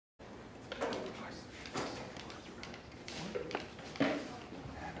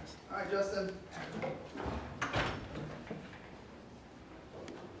Justin.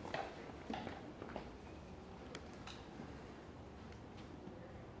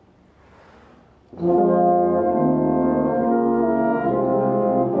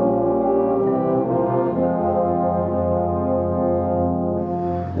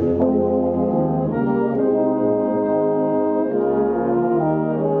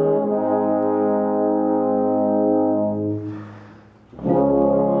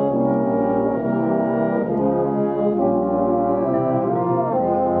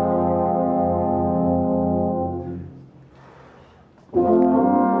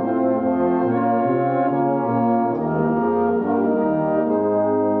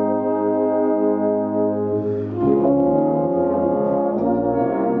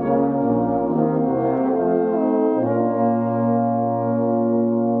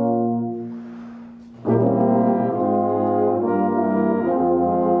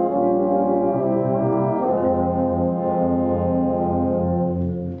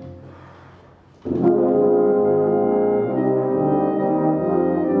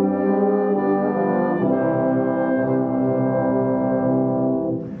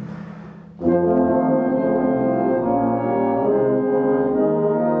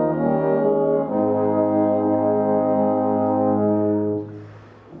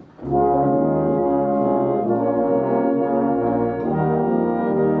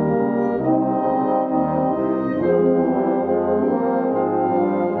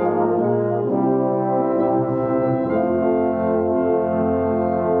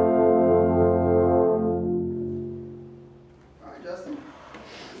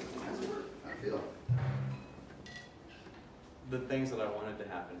 The things that I wanted to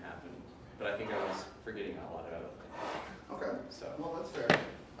happen happened, but I think I was forgetting a lot of other things. Okay. So. Well, that's fair.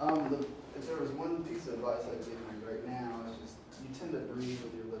 If there was one piece of advice I'd give you right now, it's just you tend to breathe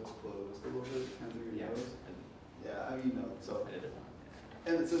with your lips closed a little bit, kind of through your nose. Yeah, I mean, so. I did it.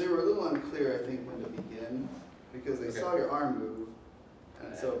 And so they were a little unclear, I think, when to begin, because they saw your arm move,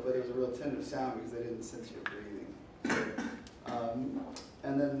 and so, but it was a real tentative sound because they didn't sense your breathing.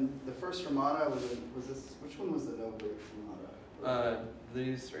 And then the first fermata was this. Which one was the no break fermata?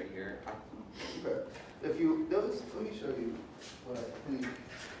 These right here. Okay. If you notice, let me show you what I think.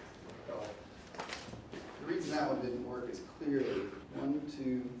 The reason that one didn't work is clearly 1,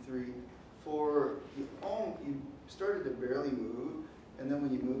 2, 3, 4. You started to barely move, and then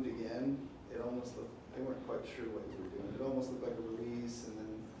when you moved again, it almost looked. They weren't quite sure what you were doing. It almost looked like a release, and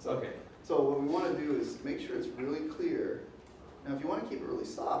then. Okay. So what we want to do is make sure it's really clear. Now, if you want to keep it really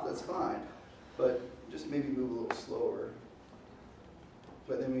soft, that's fine, but just maybe move a little slower.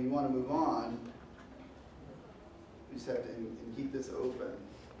 But then when you want to move on, we just have to and keep this open.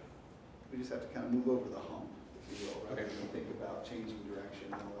 We just have to kind of move over the hump, if you will, rather than think about changing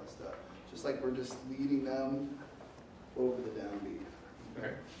direction and all that stuff. Just like we're just leading them over the downbeat.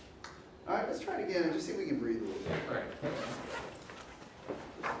 Okay. All right, let's try it again and just see if we can breathe a little bit. All right.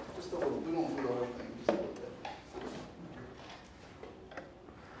 Just a little. We won't do the whole thing. Just a little bit.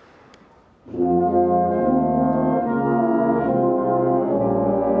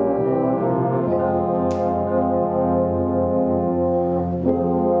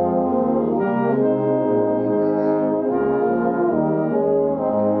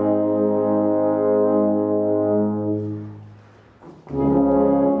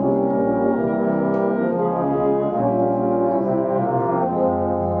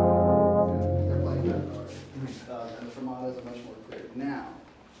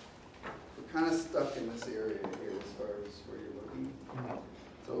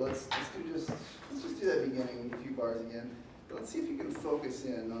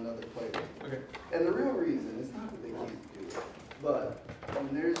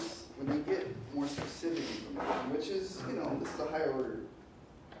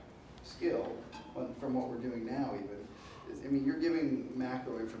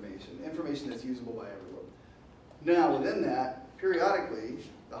 Information that's usable by everyone. Now, within that, periodically,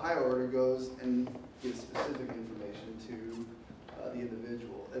 the higher order goes and gives specific information to the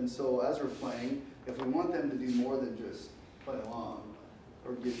individual. And so, as we're playing, if we want them to do more than just play along,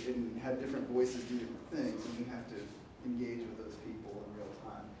 or have different voices do different things, then we have to engage with those people in real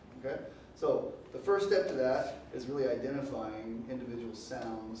time. Okay? So, the first step to that is really identifying individual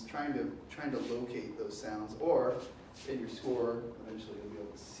sounds, trying to locate those sounds, or in your score, eventually you'll be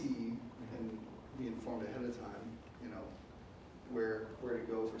able to see and be informed ahead of time, you know, where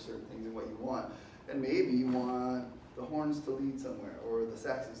to go for certain things and what you want. And maybe you want the horns to lead somewhere, or the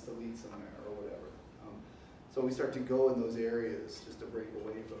saxes to lead somewhere, or whatever. So we start to go in those areas just to break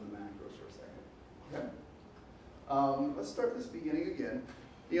away from the macros for a second. Okay? Let's start this beginning again.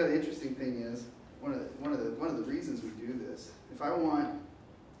 You know, the interesting thing is, one of the reasons we do this, if I want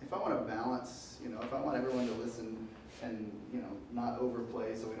to balance, you know, if I want everyone to listen and, you know, not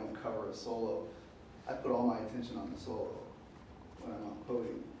overplay so we don't cover a solo, I put all my attention on the solo when I'm on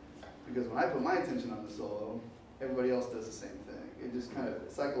podium. Because when I put my attention on the solo, everybody else does the same thing. It just kind of,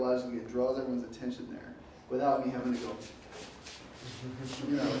 psychologically, it draws everyone's attention there without me having to go,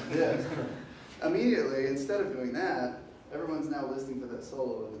 you know, this. Immediately, instead of doing that, everyone's now listening for that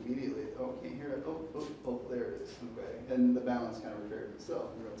solo, and immediately, oh, can't hear it, oh, there it is, okay. And the balance kind of repairs itself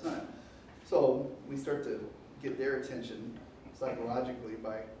in real time. So we start to get their attention psychologically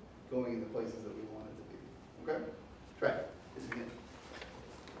by going in the places that we want it to be. Okay? Try it. This again.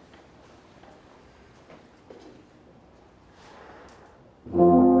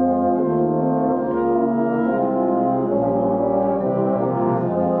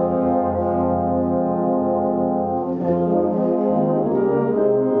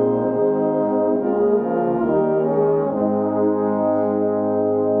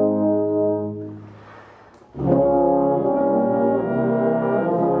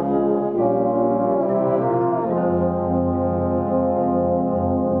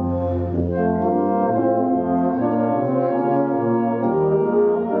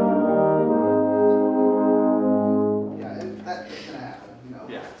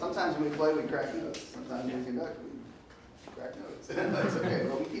 Sometimes when we play, we crack notes. Sometimes we conduct, we crack notes. That's okay,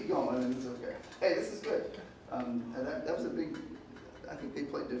 but we keep going, and it's okay. Hey, this is good. And that was a big, I think they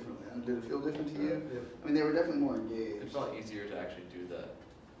played differently. Did it feel different to you? I mean, they were definitely more engaged. It felt easier to actually do the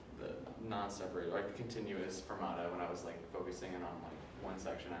non-separated, like the continuous fermata when I was like focusing in on like one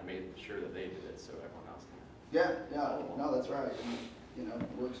section. I made sure that they did it so everyone else can. Yeah, no, that's right. And, you know,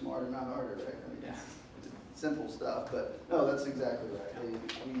 work smarter, not harder, right? I mean, Yeah. It's simple stuff, but no, that's exactly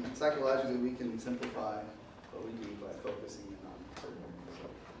right. Psychologically, we can simplify what we do by focusing in on.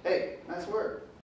 Hey, nice work.